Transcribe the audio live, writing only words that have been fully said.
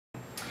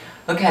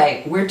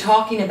Okay, we're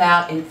talking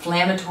about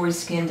inflammatory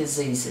skin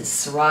diseases,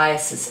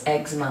 psoriasis,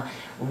 eczema,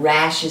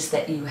 rashes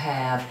that you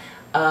have.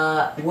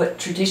 What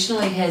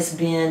traditionally has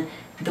been,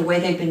 the way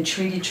they've been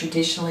treated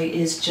traditionally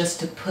is just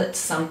to put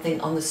something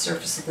on the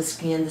surface of the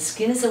skin. The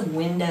skin is a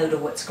window to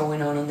what's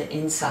going on the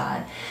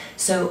inside.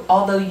 So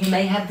although you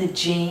may have the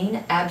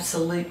gene,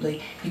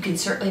 absolutely, you can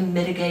certainly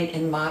mitigate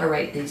and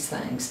moderate these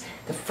things.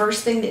 The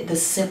first thing the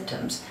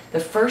symptoms, the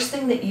first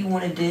thing that you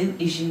want to do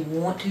is you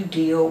want to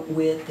deal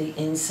with the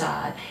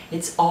inside.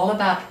 It's all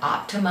about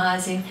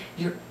optimizing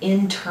your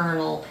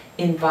internal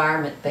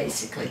environment,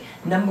 basically.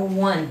 Number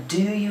one,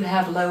 do you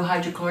have low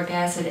hydrochloric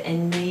acid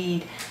and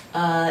need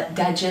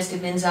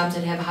digestive enzymes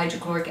that have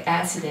hydrochloric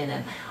acid in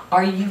them?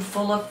 Are you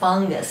full of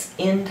fungus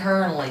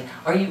internally?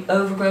 Are you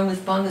overgrown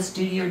with fungus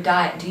due to your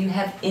diet? Do you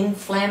have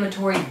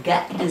inflammatory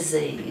gut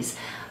disease?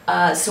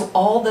 So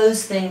all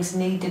those things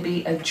need to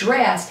be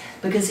addressed,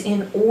 because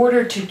in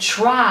order to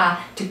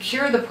try to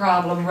cure the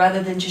problem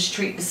rather than just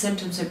treat the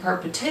symptoms in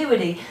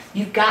perpetuity,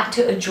 you've got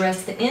to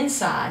address the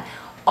inside.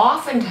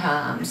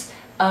 Oftentimes,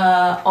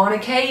 on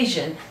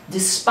occasion,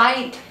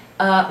 despite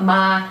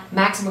my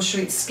Maximal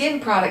Street skin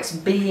products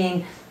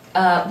being,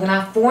 when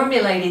I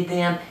formulated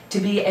them to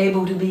be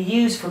able to be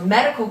used for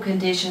medical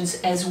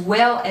conditions as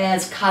well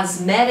as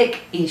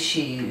cosmetic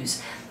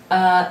issues,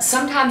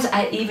 sometimes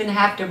I even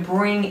have to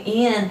bring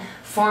in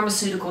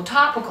pharmaceutical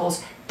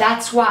topicals.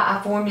 That's why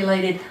I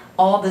formulated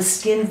all the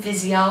skin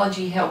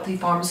physiology healthy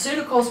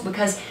pharmaceuticals,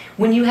 because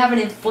when you have an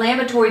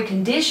inflammatory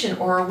condition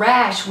or a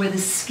rash where the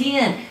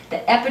skin,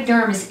 the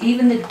epidermis,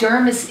 even the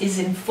dermis is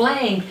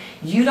inflamed,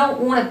 you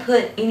don't want to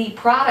put any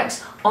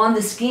products on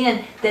the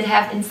skin that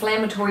have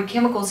inflammatory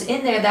chemicals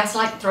in there. That's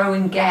like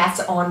throwing gas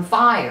on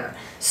fire.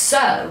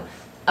 So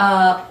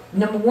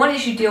number one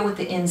is you deal with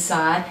the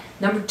inside.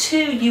 Number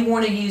two, you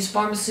want to use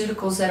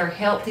pharmaceuticals that are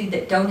healthy,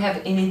 that don't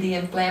have any of the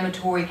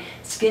inflammatory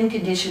skin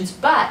conditions.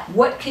 But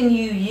what can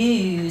you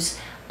use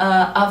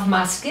of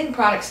my skin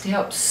products to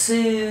help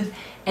soothe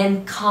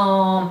and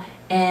calm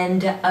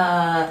and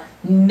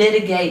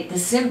mitigate the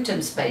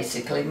symptoms,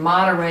 basically?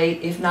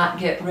 Moderate, if not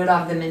get rid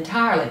of them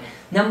entirely.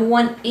 Number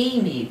one,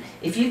 Emu.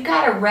 If you've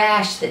got a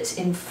rash that's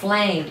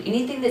inflamed,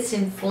 anything that's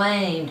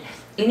inflamed,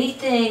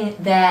 anything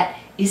that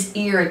is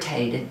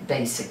irritated,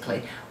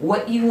 basically,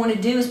 what you want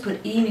to do is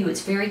put Emu.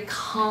 It's very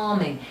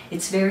calming,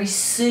 it's very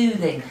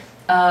soothing.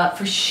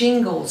 For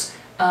shingles,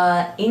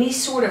 any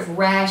sort of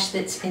rash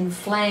that's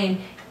inflamed,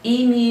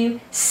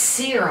 Emu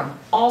serum,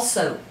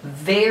 also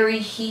very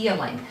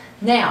healing.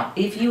 Now,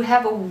 if you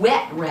have a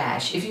wet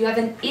rash, if you have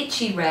an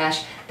itchy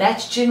rash,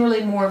 that's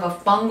generally more of a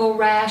fungal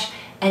rash.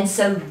 And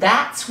so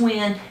that's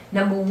when,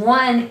 number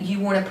one, you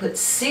want to put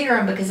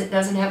serum, because it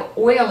doesn't have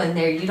oil in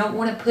there. You don't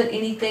want to put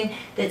anything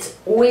that's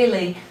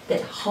oily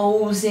that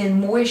holds in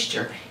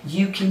moisture.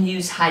 You can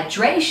use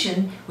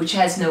hydration, which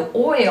has no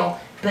oil,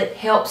 but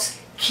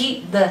helps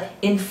keep the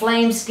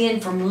inflamed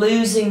skin from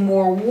losing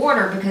more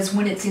water, because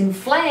when it's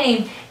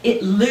inflamed,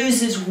 it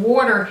loses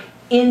water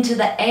into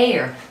the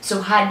air.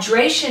 So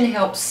hydration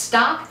helps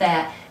stop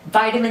that.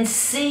 Vitamin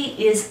C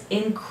is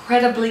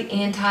incredibly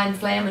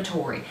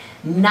anti-inflammatory.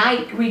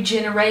 Night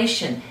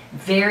regeneration,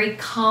 very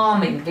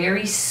calming,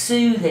 very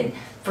soothing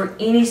for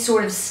any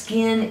sort of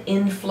skin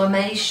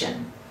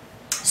inflammation.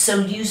 So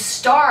you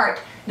start,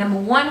 number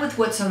one, with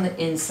what's on the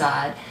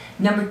inside.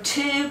 Number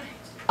two,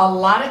 a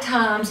lot of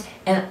times,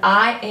 and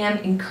I am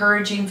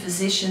encouraging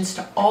physicians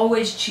to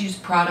always choose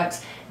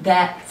products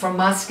that, from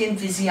my skin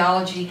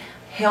physiology,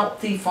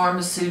 healthy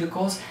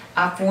pharmaceuticals.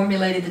 I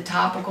formulated the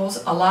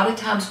topicals. A lot of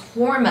times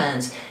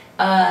hormones,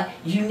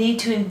 you need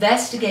to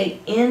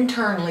investigate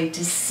internally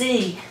to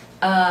see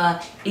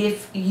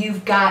if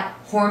you've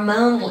got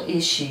hormonal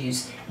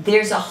issues.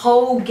 There's a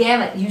whole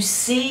gamut. You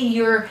see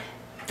your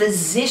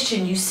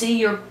physician, you see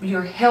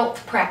your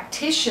health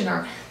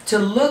practitioner to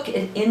look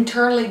at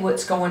internally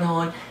what's going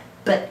on,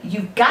 but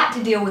you've got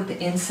to deal with the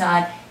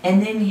inside,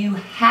 and then you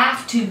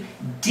have to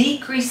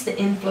decrease the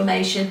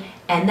inflammation,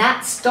 and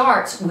that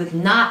starts with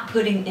not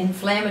putting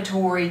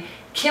inflammatory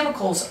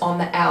chemicals on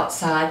the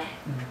outside.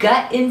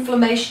 Gut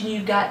inflammation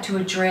you've got to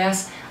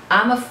address.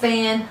 I'm a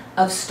fan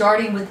of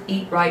starting with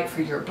Eat Right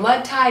for your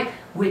blood type,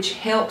 which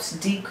helps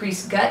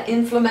decrease gut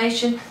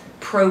inflammation.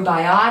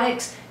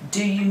 Probiotics.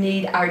 Do you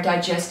need our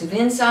digestive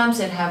enzymes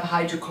that have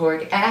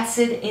hydrochloric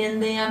acid in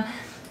them?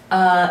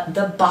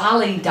 The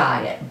Bali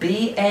diet,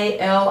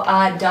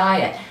 B-A-L-I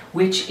diet,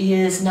 which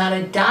is not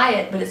a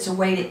diet, but it's a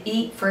way to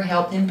eat for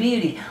health and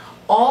beauty.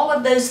 All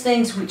of those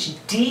things which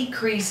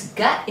decrease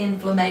gut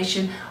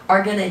inflammation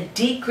are going to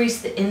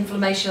decrease the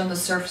inflammation on the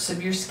surface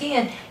of your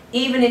skin,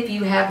 even if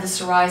you have the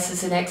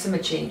psoriasis and eczema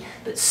gene.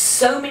 But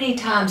so many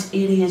times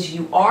it is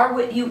you are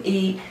what you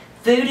eat,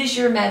 food is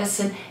your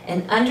medicine,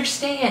 and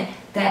understand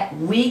that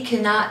we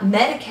cannot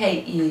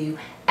medicate you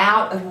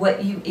out of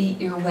what you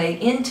eat your way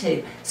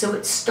into. So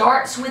it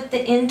starts with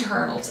the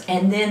internals,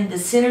 and then the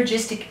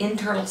synergistic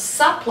internal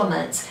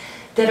supplements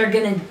that are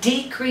going to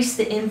decrease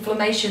the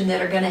inflammation,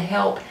 that are going to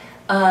help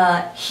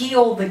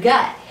heal the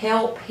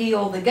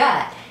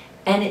gut,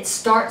 and it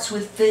starts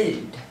with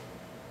food.